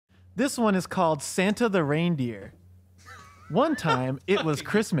This one is called Santa the Reindeer. One time, it was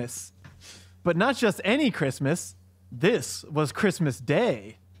Christmas. But not just any Christmas. This was Christmas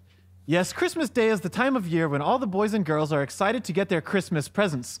Day. Yes, Christmas Day is the time of year when all the boys and girls are excited to get their Christmas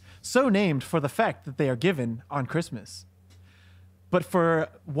presents, so named for the fact that they are given on Christmas. But for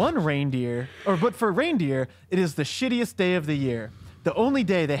reindeer, it is the shittiest day of the year, the only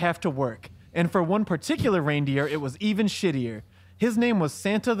day they have to work. And for one particular reindeer, it was even shittier. His name was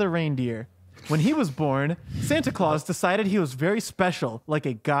Santa the Reindeer. When he was born, Santa Claus decided he was very special, like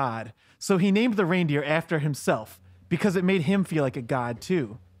a god. So he named the reindeer after himself, because it made him feel like a god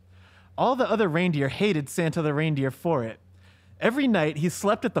too. All the other reindeer hated Santa the Reindeer for it. Every night, he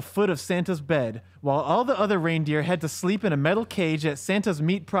slept at the foot of Santa's bed, while all the other reindeer had to sleep in a metal cage at Santa's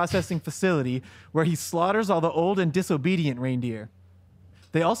meat processing facility, where he slaughters all the old and disobedient reindeer.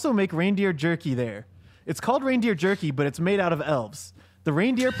 They also make reindeer jerky there. It's called reindeer jerky, but it's made out of elves. The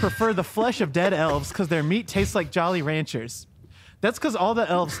reindeer prefer the flesh of dead elves because their meat tastes like Jolly Ranchers. That's because all the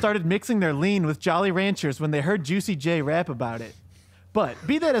elves started mixing their lean with Jolly Ranchers when they heard Juicy J rap about it. But,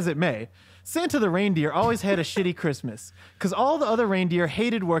 be that as it may, Santa the Reindeer always had a shitty Christmas, because all the other reindeer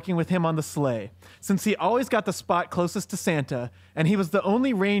hated working with him on the sleigh, since he always got the spot closest to Santa, and he was the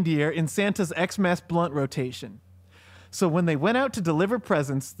only reindeer in Santa's Xmas blunt rotation. So when they went out to deliver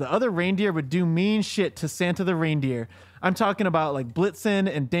presents, the other reindeer would do mean shit to Santa the Reindeer. I'm talking about like Blitzen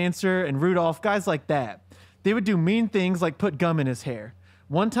and Dancer and Rudolph, guys like that. They would do mean things like put gum in his hair.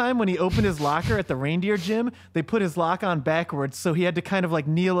 One time when he opened his locker at the reindeer gym, they put his lock on backwards, so he had to kind of like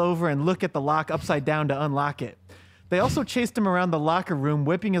kneel over and look at the lock upside down to unlock it. They also chased him around the locker room,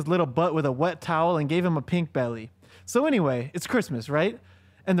 whipping his little butt with a wet towel and gave him a pink belly. So anyway, it's Christmas, right?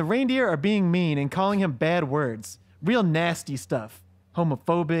 And the reindeer are being mean and calling him bad words. Real nasty stuff.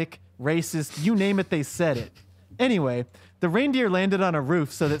 Homophobic, racist, you name it, they said it. Anyway, the reindeer landed on a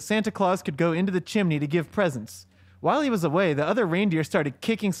roof so that Santa Claus could go into the chimney to give presents. While he was away, the other reindeer started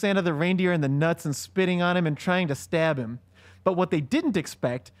kicking Santa the Reindeer in the nuts and spitting on him and trying to stab him. But what they didn't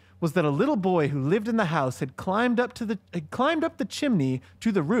expect was that a little boy who lived in the house had climbed up the chimney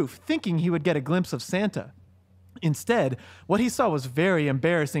to the roof, thinking he would get a glimpse of Santa. Instead, what he saw was very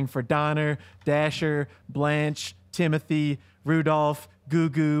embarrassing for Donner, Dasher, Blanche, Timothy, Rudolph, Goo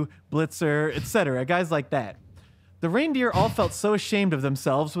Goo, Blitzer, etc., guys like that. The reindeer all felt so ashamed of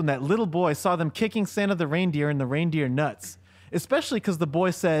themselves when that little boy saw them kicking Santa the Reindeer in the reindeer nuts, especially because the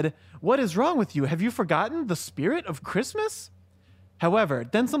boy said, "What is wrong with you? Have you forgotten the spirit of Christmas?" However,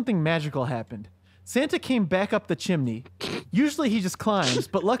 then something magical happened. Santa came back up the chimney. Usually he just climbs,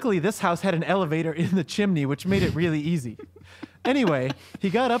 but luckily this house had an elevator in the chimney, which made it really easy. Anyway, he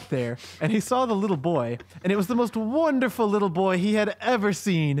got up there, and he saw the little boy, and it was the most wonderful little boy he had ever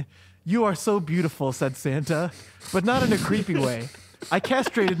seen. "You are so beautiful," said Santa, but not in a creepy way. "I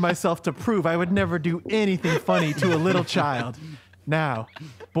castrated myself to prove I would never do anything funny to a little child. Now,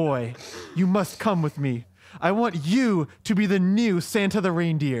 boy, you must come with me. I want you to be the new Santa the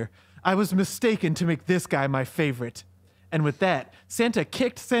Reindeer. I was mistaken to make this guy my favorite." And with that, Santa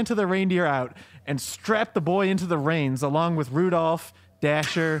kicked Santa the Reindeer out and strapped the boy into the reins along with Rudolph,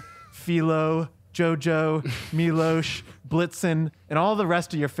 Dasher, Philo, Jojo, Milosh, Blitzen, and all the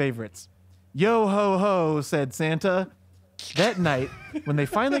rest of your favorites. "Yo ho ho," said Santa. That night, when they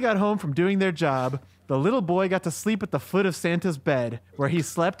finally got home from doing their job, the little boy got to sleep at the foot of Santa's bed, where he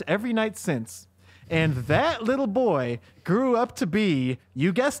slept every night since. And that little boy grew up to be,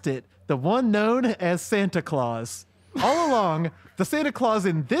 you guessed it, the one known as Santa Claus. All along, the Santa Claus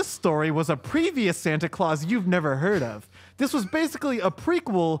in this story was a previous Santa Claus you've never heard of. This was basically a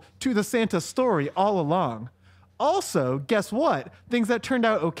prequel to the Santa story all along. Also, guess what? Things that turned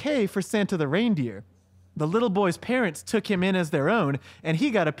out okay for Santa the Reindeer. The little boy's parents took him in as their own, and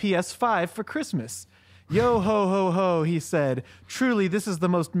he got a PS5 for Christmas. "Yo ho ho ho," he said. "Truly, this is the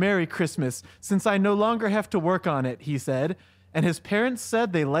most merry Christmas, since I no longer have to work on it," he said. And his parents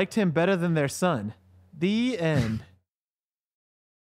said they liked him better than their son. The end.